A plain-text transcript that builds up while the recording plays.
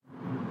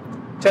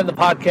10 the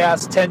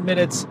podcast, 10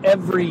 minutes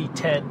every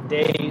 10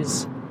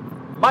 days.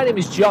 My name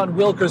is John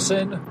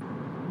Wilkerson,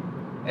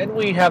 and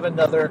we have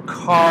another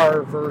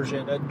car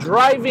version, a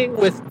Driving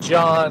with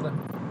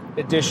John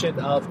edition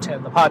of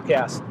 10 the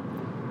podcast.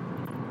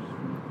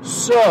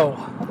 So,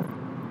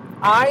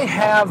 I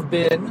have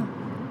been,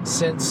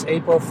 since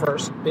April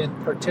 1st,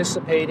 been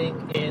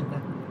participating in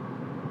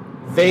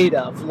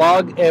VEDA,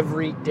 Vlog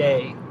Every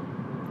Day,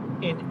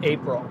 in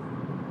April.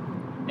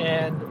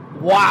 And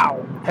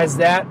wow, has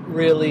that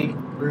really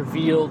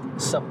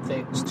revealed some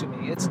things to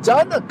me. It's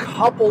done a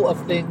couple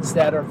of things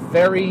that are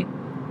very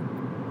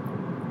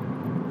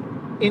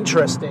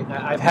interesting.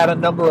 I've had a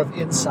number of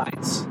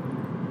insights.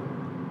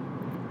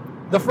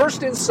 The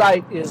first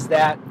insight is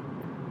that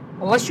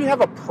unless you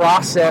have a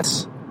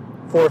process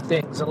for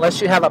things,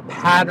 unless you have a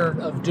pattern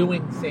of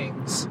doing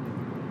things,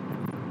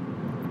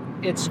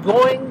 it's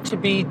going to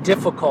be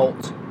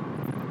difficult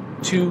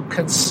to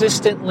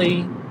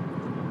consistently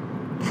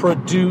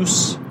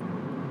produce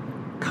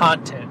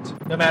content,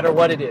 no matter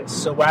what it is.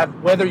 So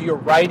whether you're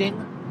writing,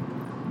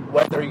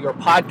 whether you're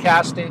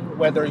podcasting,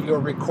 whether you're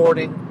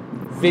recording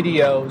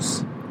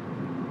videos,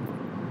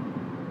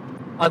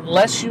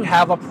 unless you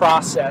have a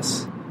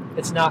process,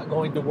 it's not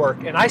going to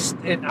work. And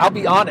I'll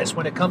be honest,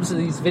 when it comes to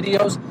these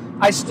videos,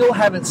 I still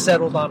haven't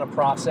settled on a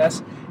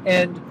process.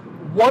 And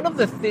one of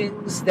the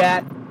things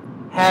that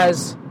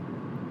has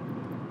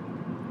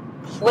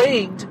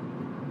plagued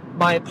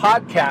my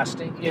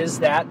podcasting is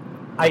that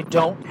I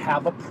don't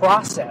have a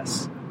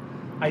process.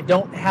 I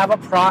don't have a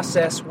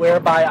process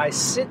whereby I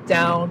sit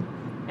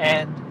down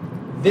and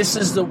this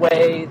is the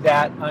way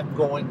that I'm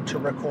going to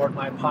record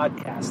my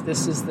podcast.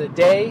 This is the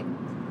day.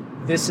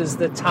 This is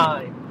the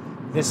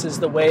time. This is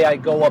the way I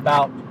go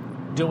about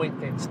doing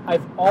things.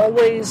 I've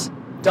always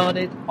done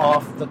it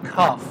off the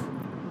cuff.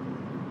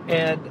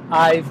 And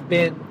I've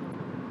been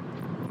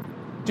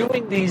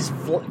doing these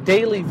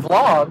daily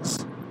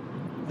vlogs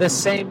the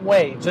same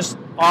way, just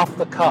off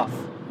the cuff,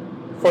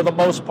 for the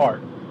most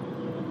part.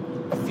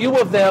 A few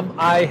of them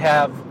I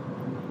have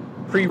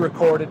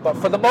pre-recorded, but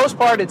for the most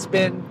part it's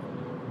been,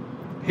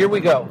 here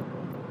we go.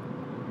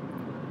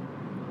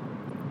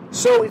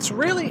 So it's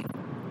really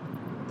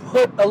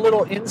put a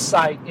little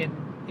insight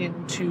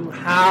into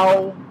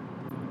how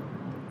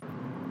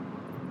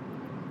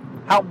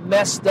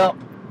messed up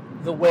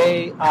the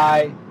way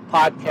I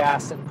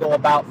podcast and go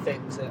about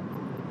things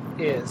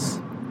is.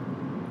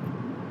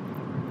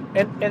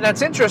 And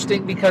that's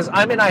interesting because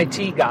I'm an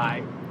IT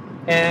guy,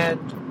 and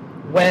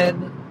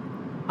when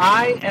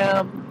I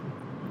am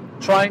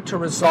trying to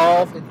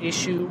resolve an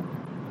issue,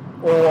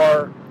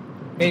 or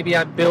maybe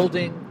I'm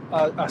building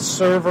a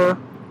server,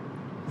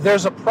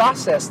 there's a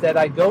process that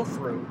I go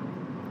through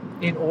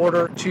in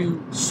order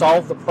to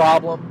solve the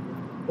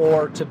problem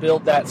or to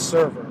build that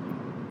server.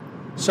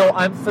 So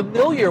I'm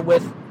familiar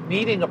with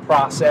needing a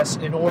process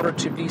in order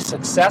to be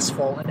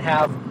successful and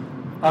have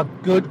a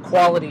good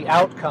quality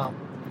outcome.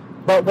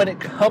 But when it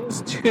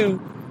comes to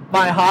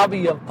my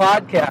hobby of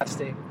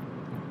podcasting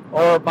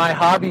or my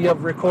hobby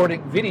of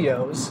recording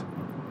videos,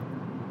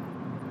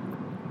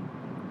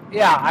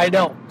 yeah, I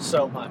don't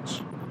so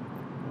much.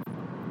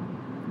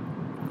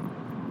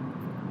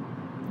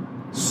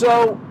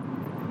 So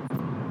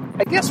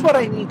I guess what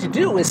I need to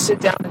do is sit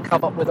down and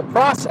come up with a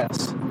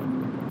process.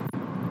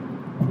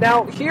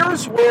 Now,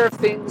 here's where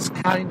things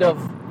kind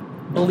of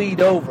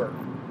bleed over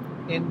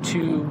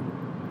into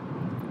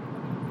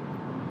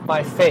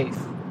my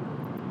faith.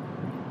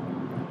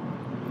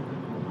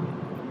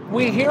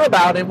 We hear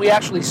about, and we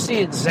actually see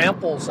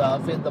examples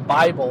of in the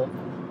Bible,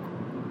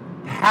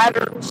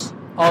 patterns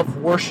of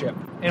worship.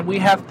 And we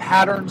have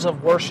patterns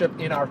of worship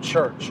in our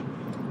church.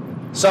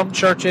 Some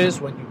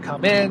churches, when you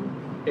come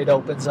in, it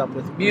opens up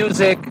with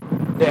music,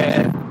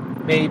 then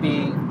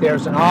maybe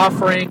there's an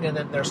offering, and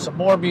then there's some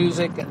more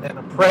music, and then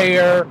a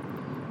prayer,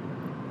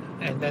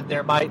 and then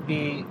there might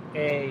be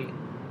a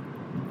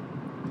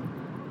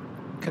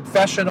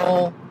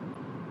confessional.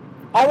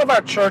 All of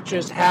our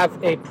churches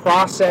have a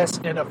process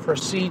and a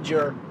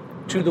procedure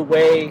to the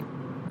way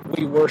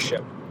we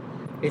worship.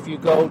 If you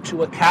go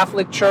to a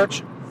Catholic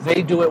church,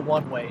 they do it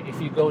one way.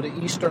 If you go to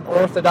Eastern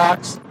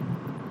Orthodox,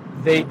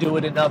 they do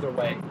it another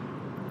way.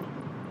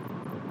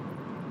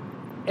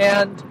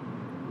 And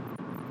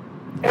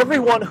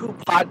everyone who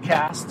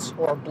podcasts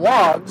or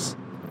blogs,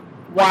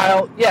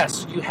 while,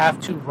 yes, you have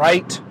to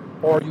write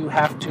or you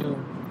have to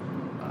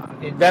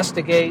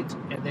investigate,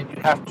 and then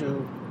you have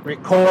to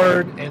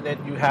record, and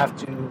then you have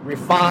to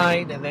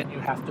refine, and then you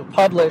have to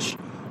publish,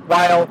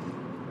 while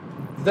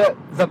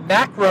the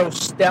macro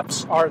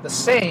steps are the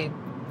same,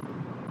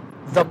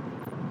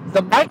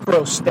 the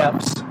micro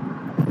steps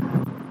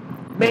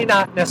may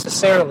not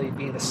necessarily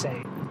be the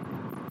same.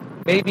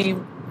 Maybe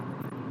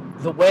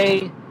the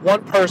way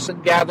one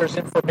person gathers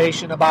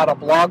information about a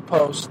blog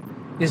post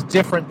is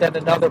different than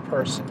another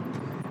person.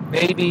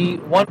 Maybe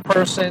one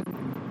person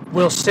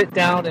will sit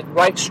down and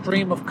write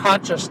stream of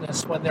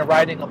consciousness when they're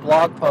writing a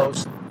blog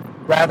post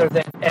rather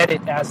than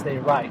edit as they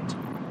write.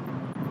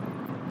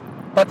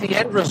 but the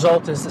end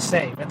result is the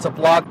same. It's a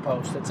blog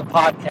post, it's a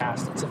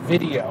podcast, it's a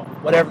video,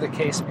 whatever the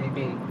case may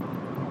be.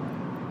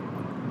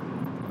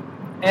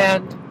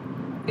 And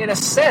in a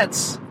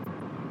sense,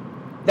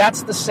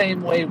 that's the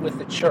same way with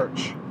the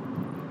church.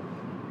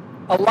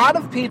 A lot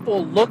of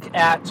people look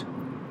at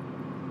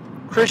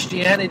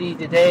Christianity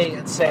today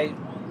and say,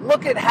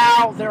 look at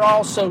how they're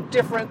all so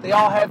different. They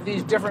all have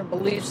these different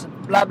beliefs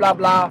and blah, blah,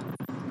 blah.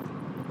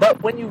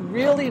 But when you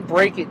really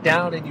break it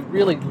down and you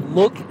really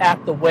look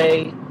at the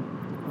way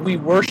we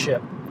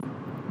worship,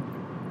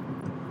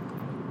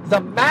 the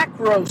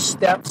macro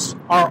steps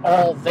are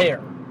all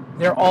there.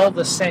 They're all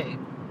the same.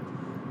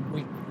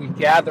 We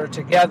gather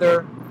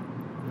together.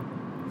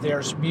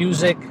 There's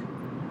music.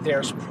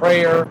 There's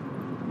prayer.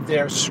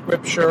 There's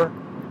scripture.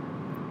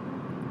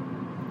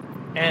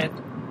 And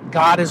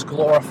God is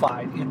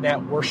glorified in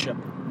that worship.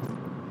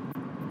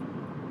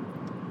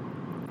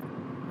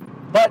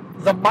 But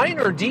the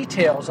minor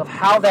details of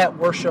how that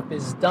worship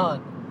is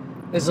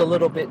done is a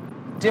little bit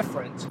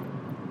different.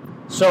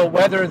 So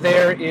whether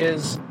there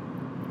is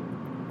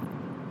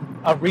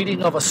a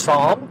reading of a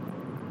psalm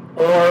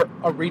or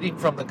a reading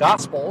from the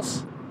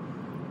Gospels,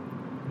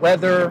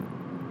 whether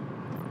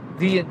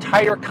the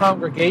entire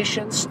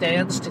congregation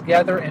stands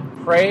together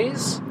and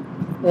prays,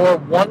 or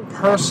one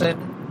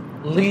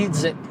person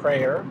leads in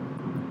prayer,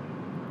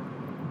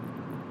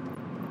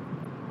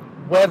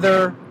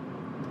 whether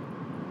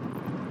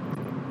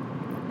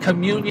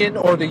communion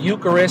or the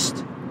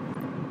Eucharist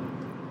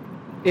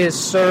is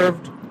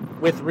served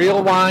with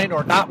real wine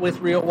or not with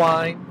real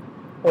wine,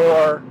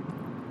 or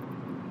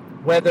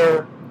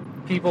whether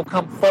people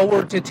come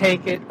forward to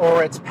take it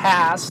or it's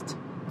passed,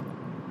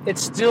 it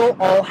still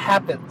all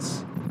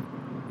happens.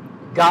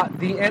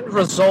 The end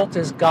result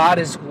is God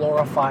is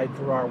glorified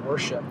through our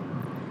worship.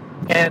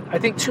 And I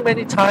think too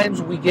many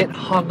times we get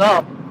hung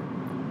up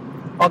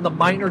on the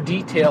minor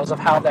details of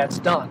how that's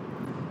done.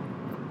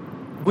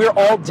 We're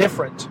all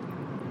different.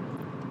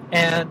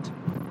 And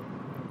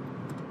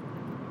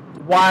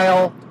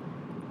while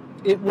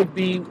it would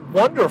be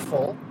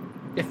wonderful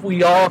if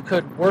we all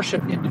could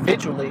worship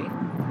individually,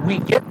 we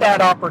get that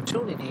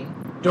opportunity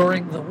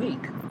during the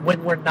week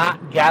when we're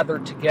not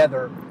gathered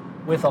together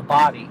with a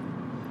body.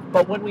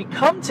 But when we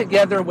come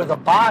together with a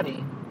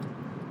body,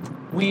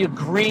 we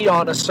agree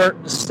on a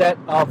certain set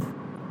of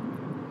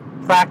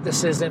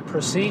practices and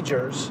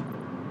procedures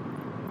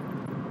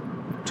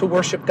to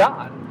worship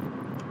God.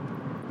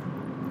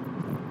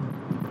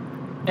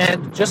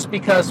 And just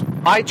because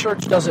my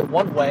church does it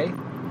one way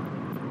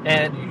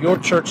and your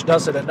church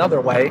does it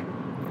another way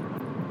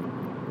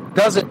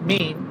doesn't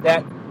mean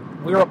that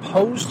we're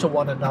opposed to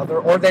one another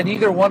or that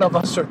either one of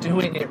us are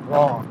doing it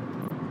wrong.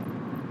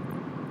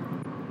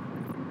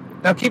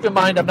 Now keep in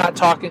mind, I'm not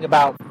talking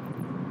about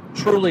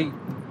truly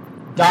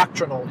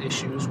doctrinal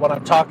issues. What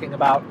I'm talking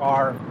about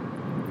are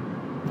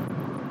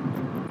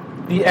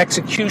the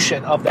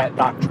execution of that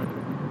doctrine.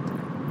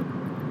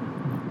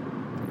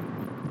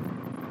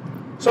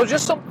 So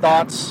just some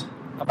thoughts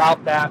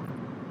about that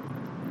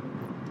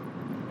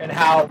and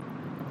how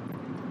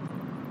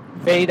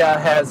VEDA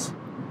has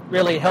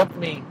really helped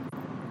me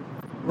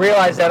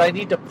realize that I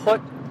need to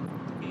put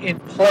in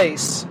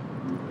place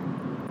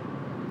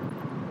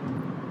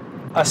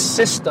a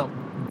system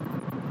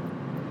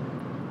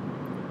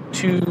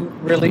to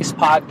release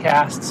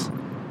podcasts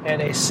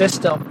and a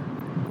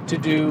system to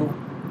do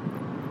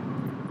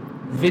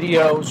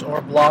videos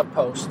or blog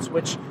posts,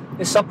 which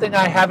is something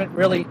I haven't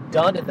really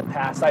done in the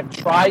past. I've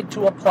tried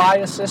to apply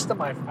a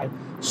system. I've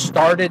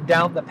started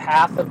down the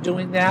path of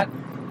doing that,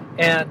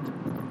 and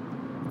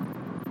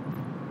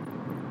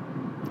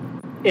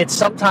it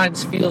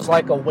sometimes feels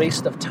like a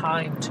waste of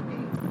time to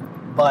me.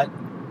 But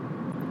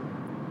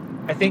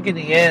I think in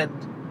the end,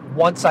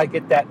 once I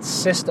get that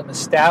system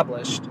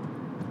established,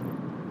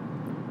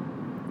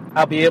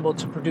 I'll be able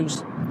to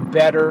produce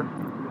better,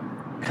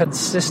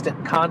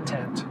 consistent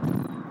content.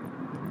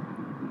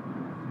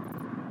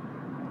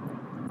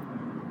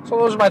 So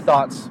those are my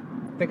thoughts.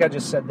 I think I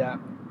just said that.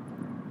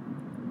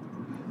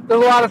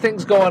 There's a lot of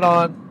things going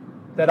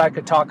on that I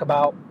could talk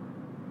about.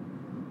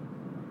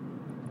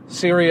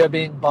 Syria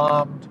being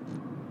bombed,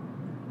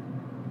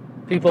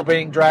 people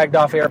being dragged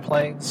off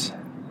airplanes.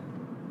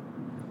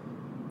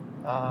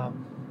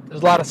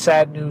 There's a lot of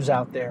sad news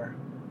out there.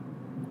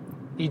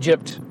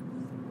 Egyptian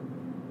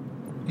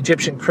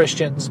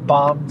Christians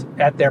bombed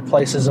at their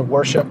places of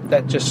worship.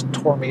 That just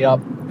tore me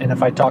up. And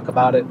if I talk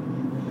about it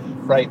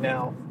right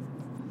now,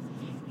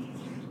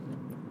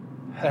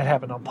 that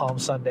happened on Palm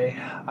Sunday.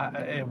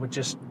 I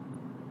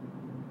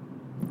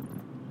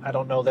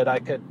don't know that I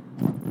could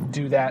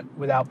do that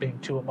without being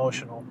too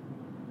emotional.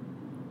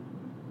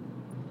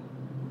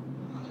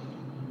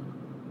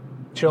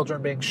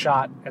 Children being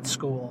shot at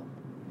school.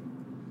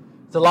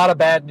 There's a lot of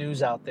bad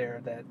news out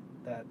there that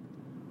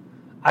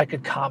I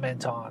could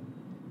comment on.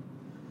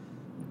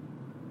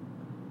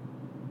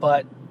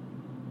 But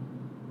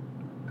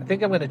I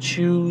think I'm going to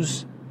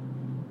choose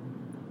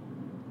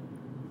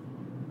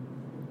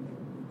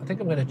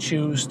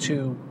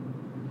to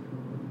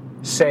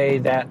say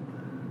that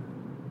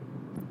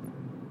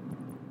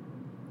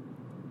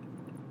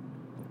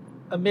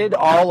amid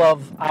all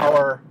of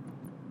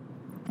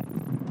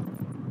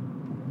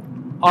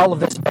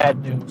this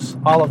bad news,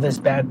 all of this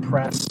bad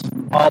press,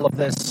 all of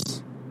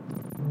this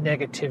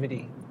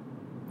negativity,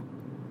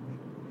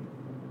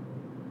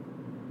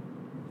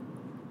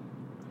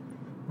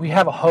 we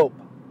have a hope.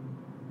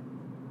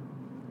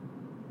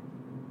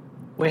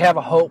 We have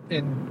a hope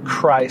in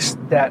Christ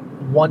that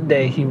one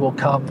day He will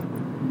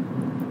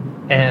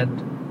come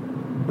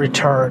and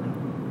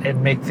return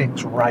and make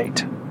things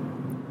right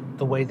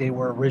the way they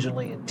were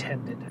originally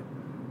intended.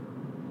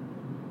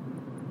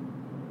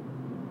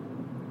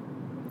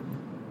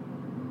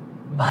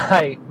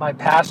 My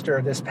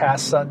pastor this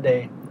past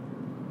Sunday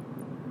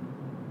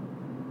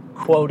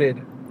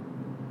quoted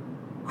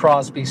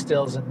Crosby,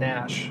 Stills, and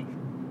Nash.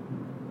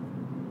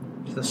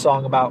 It's the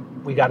song about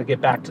we got to get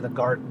back to the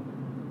garden.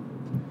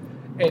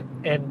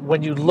 And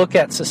when you look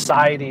at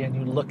society and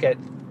you look at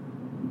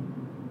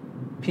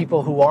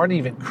people who aren't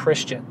even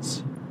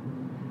Christians,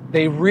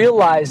 they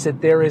realize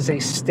that there is a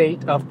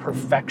state of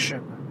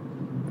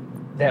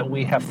perfection that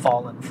we have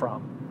fallen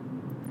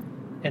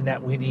from and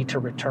that we need to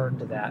return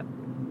to that.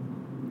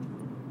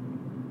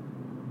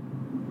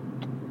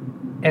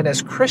 And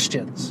as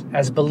Christians,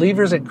 as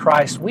believers in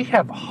Christ, we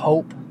have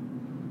hope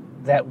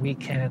that we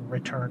can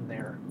return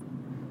there,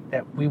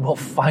 that we will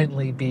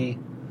finally be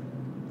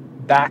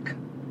back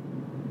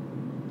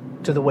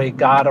to the way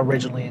God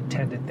originally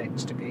intended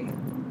things to be.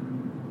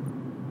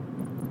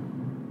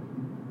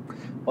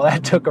 Well,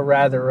 that took a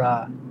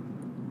rather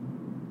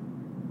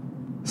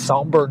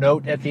somber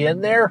note at the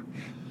end there.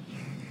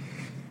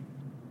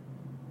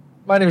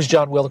 My name is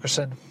John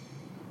Wilkerson.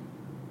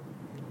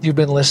 You've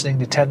been listening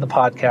to 10 the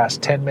Podcast,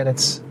 10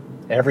 minutes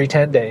every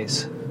 10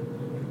 days.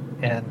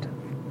 And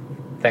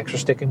thanks for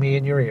sticking me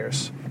in your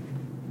ears.